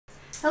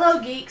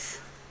Hello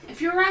geeks! If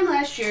you were around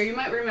last year, you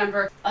might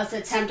remember us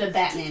attempt a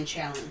Batman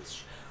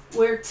challenge,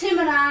 where Tim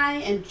and I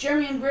and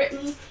Jeremy and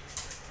Brittany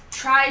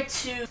tried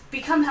to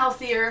become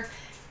healthier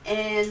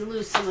and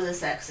lose some of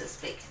this excess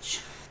baggage.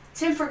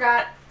 Tim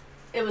forgot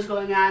it was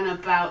going on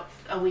about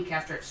a week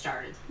after it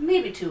started,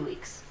 maybe 2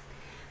 weeks.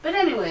 But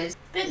anyways,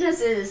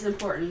 fitness is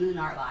important in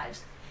our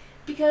lives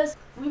because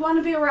we want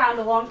to be around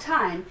a long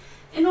time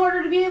in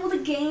order to be able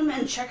to game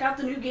and check out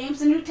the new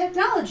games and new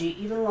technology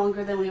even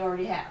longer than we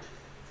already have.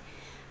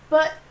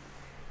 But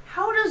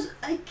how does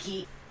a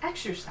geek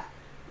exercise?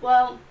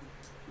 Well,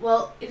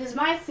 it is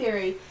my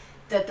theory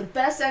that the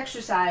best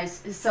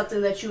exercise is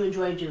something that you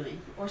enjoy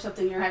doing or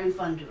something you're having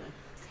fun doing.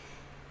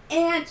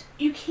 And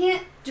you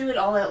can't do it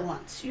all at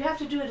once. You have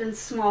to do it in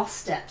small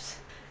steps.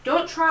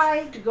 Don't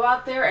try to go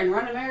out there and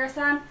run a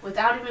marathon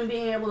without even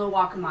being able to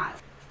walk a mile.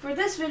 For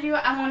this video,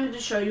 I wanted to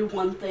show you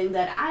one thing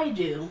that I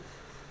do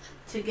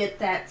to get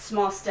that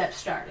small step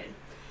started.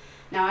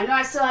 Now, I know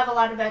I still have a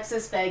lot of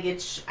excess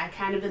baggage. I've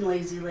kind of been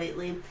lazy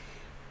lately,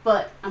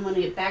 but I'm going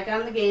to get back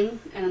on the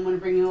game and I'm going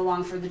to bring you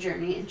along for the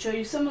journey and show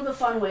you some of the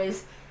fun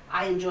ways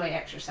I enjoy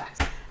exercise.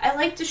 I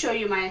like to show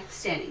you my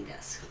standing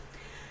desk.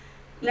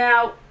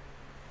 Now,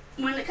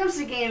 when it comes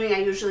to gaming, I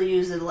usually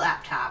use a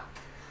laptop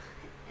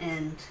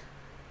and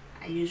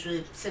I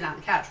usually sit on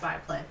the couch while I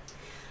play.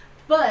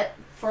 But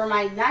for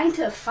my 9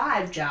 to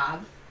 5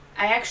 job,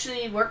 I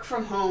actually work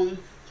from home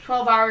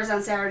 12 hours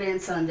on Saturday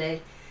and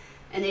Sunday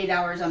and 8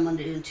 hours on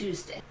Monday and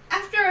Tuesday.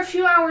 After a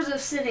few hours of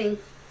sitting,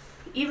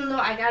 even though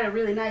I got a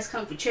really nice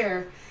comfy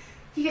chair,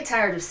 you get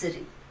tired of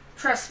sitting.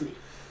 Trust me.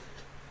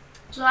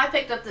 So I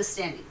picked up this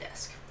standing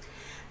desk.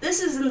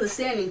 This is in the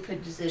standing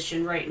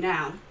position right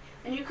now,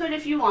 and you could,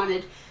 if you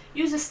wanted,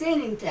 use a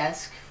standing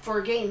desk for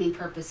gaming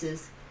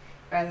purposes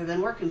rather than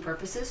working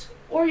purposes,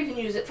 or you can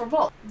use it for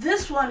both.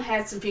 This one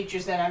had some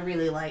features that I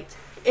really liked.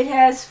 It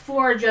has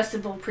 4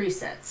 adjustable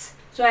presets.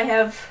 So I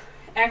have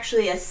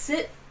actually a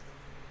sit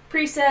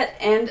preset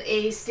and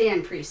a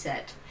stand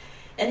preset.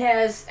 It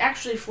has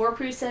actually 4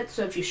 presets,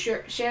 so if you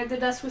share the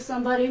desk with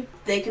somebody,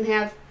 they can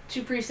have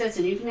 2 presets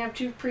and you can have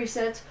 2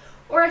 presets.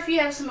 Or if you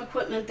have some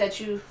equipment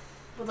that you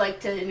would like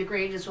to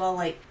integrate as well,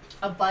 like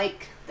a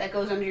bike that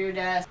goes under your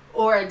desk,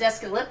 or a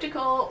desk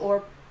elliptical,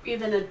 or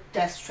even a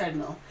desk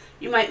treadmill.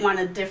 You might want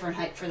a different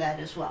height for that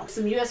as well.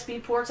 Some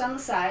USB ports on the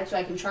side so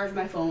I can charge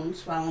my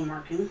phones while I'm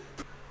working.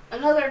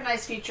 Another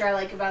nice feature I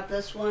like about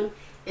this one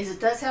is it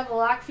does have a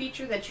lock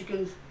feature that you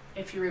can,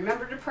 if you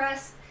remember to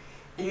press,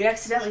 and you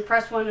accidentally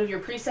press one of your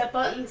preset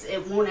buttons,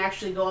 it won't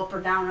actually go up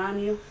or down on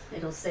you.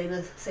 It'll stay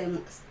the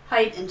same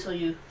height until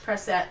you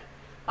press that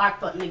lock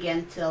button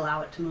again to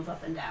allow it to move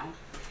up and down.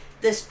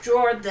 This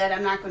drawer that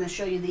I'm not going to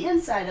show you the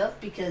inside of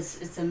because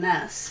it's a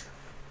mess.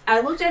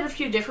 I looked at a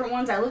few different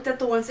ones. I looked at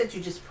the ones that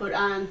you just put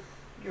on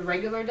your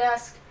regular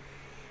desk,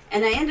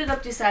 and I ended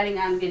up deciding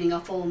on getting a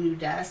full new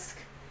desk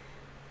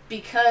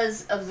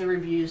because of the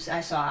reviews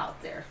I saw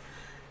out there.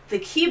 The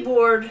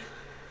keyboard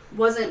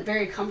wasn't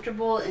very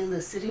comfortable in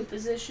the sitting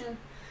position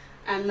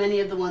on many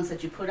of the ones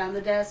that you put on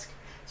the desk,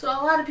 so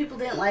a lot of people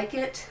didn't like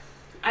it.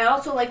 I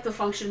also like the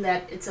function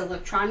that it's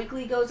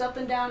electronically goes up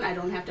and down. I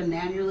don't have to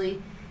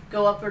manually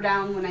go up or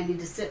down when I need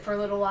to sit for a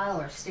little while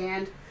or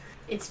stand.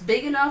 It's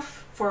big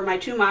enough for my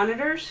 2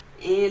 monitors,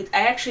 and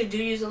I actually do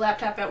use a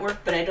laptop at work,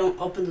 but I don't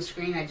open the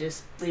screen, I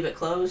just leave it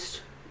closed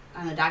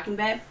on the docking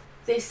bed.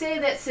 They say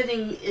that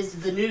sitting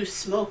is the new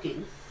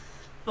smoking,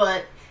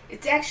 but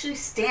it's actually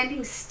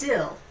standing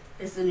still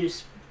is the new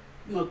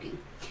smoking.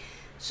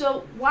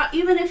 So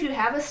even if you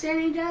have a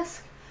standing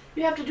desk,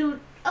 you have to do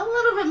a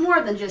little bit more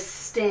than just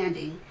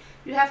standing.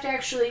 You have to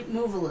actually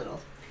move a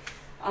little.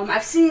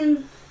 I've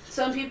seen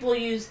some people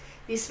use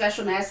these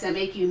special mats that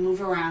make you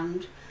move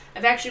around.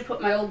 I've actually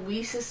put my old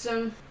Wii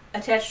system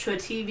attached to a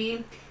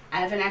TV. I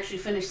haven't actually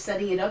finished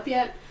setting it up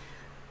yet,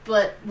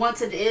 but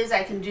once it is,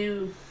 I can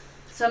do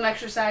some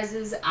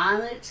exercises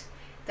on it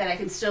that I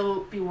can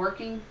still be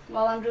working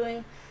while I'm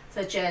doing,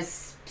 such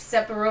as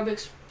step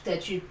aerobics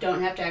that you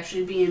don't have to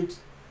actually be in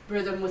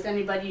rhythm with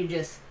anybody. You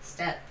just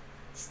step,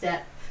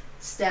 step,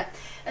 step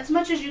as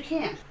much as you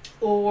can.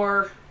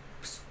 Or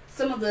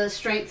some of the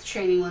strength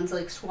training ones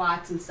like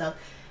squats and stuff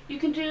you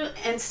can do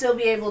and still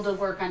be able to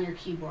work on your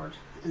keyboard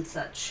and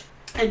such.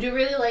 I do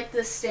really like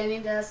this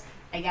standing desk.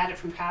 I got it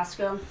from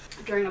Costco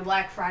during a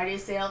Black Friday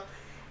sale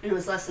and it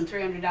was less than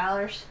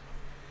 $300.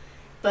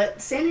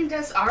 But standing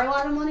desks are a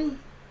lot of money,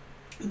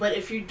 but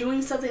if you're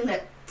doing something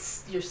that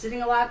you're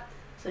sitting a lot,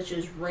 such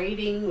as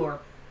raiding or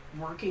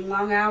working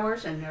long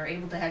hours and you're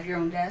able to have your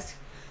own desk,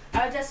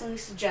 I would definitely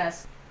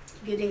suggest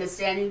getting a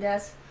standing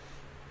desk.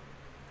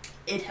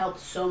 It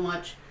helps so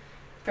much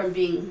from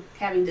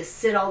having to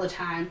sit all the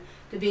time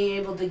to being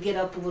able to get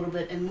up a little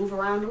bit and move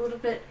around a little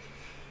bit.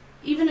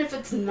 Even if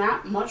it's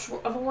not much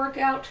of a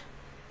workout,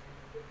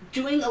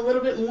 doing a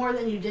little bit more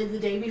than you did the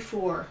day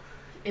before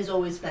is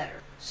always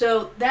better.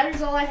 So that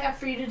is all I have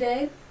for you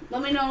today.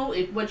 Let me know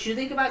what you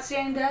think about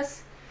standing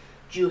desks.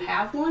 Do you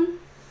have one?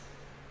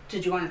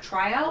 Did you want to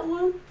try out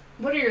one?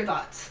 What are your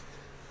thoughts?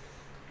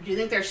 Do you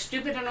think they're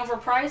stupid and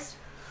overpriced?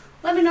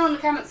 Let me know in the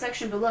comment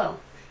section below.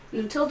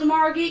 And until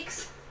tomorrow,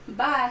 geeks,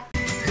 bye.